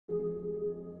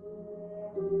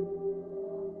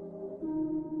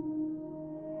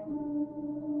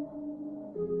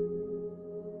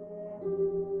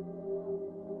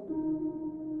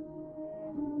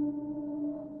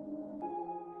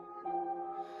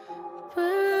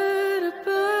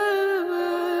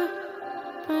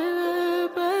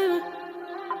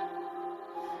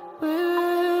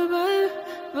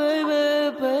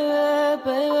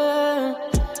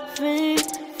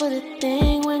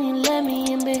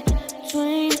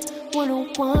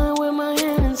101 with my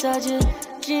hand inside your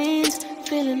jeans.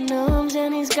 Feeling numb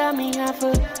and he's got me half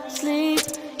asleep.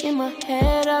 In my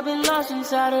head I've been lost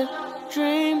inside a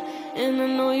dream. And I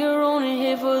know you're only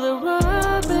here for the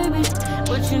ride, baby.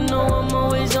 But you know I'm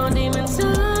always on demon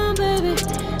time, baby.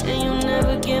 And you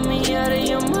never get me out of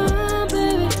your mind,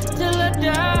 baby. Till I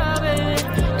die, baby.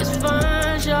 It's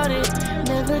fine, shawty.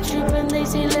 Never tripping, they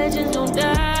say legends don't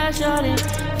die, shawty.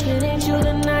 If it ain't you,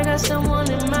 then I got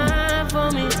someone in mind for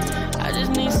me. I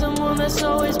just need someone that's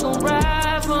always gon'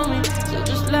 ride for me. So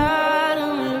just lie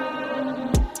to me.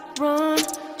 Run,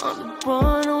 on the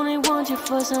run, only want you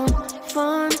for some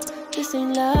fun. This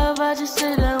ain't love, I just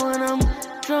say that when I'm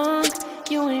drunk.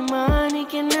 You ain't mine, he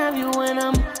can have you when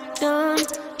I'm done.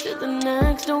 To the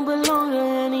next, don't belong to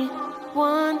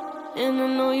anyone. And I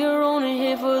know you're only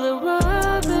here for the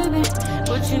ride, baby.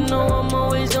 But you know I'm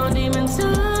always on demon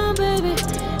time, baby.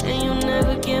 And you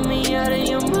never get me out of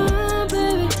your mind,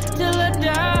 baby. Till I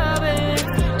die, baby.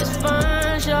 It's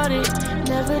fine, shawty.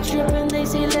 Never tripping, they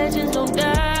say legends don't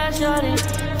die, shawty.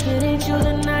 If it ain't you,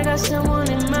 then I got someone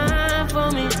in mind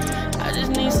for me. I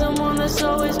just need someone that's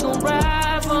always gon'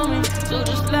 ride for me. So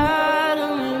just lie to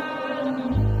me.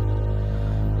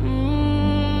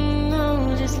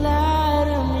 No, just lie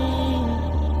to me.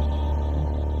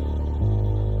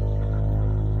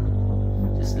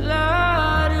 Just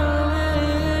lie to me.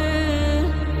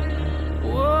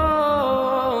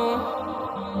 Whoa.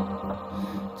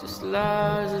 Just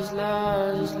lie, just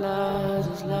lie, just lie,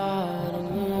 just lie to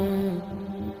me.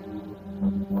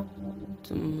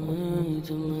 To me,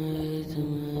 to me, to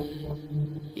me.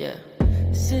 Yeah.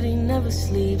 City never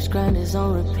sleeps, grind is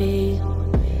on repeat.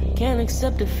 Can't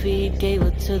accept defeat, gave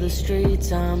it to the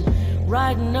streets. I'm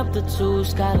riding up the two,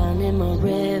 skyline in my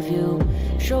rear view.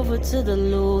 Chauffeur to the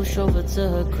loo, chauffeur to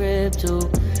her crib too.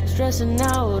 Stressing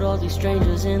out, all these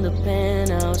strangers in the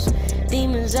penthouse.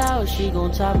 Demons out, she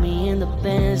gon' top me in the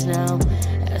Benz now.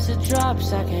 As it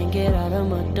drops, I can't get out of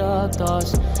my dark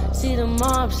thoughts. See them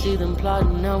mob, see them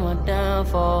plotting on my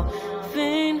downfall.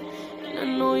 Fiend, and I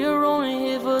know you're only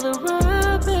here for the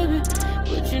ride, baby.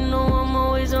 But you know I'm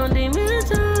always on demon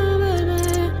time,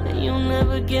 baby. And you'll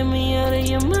never get me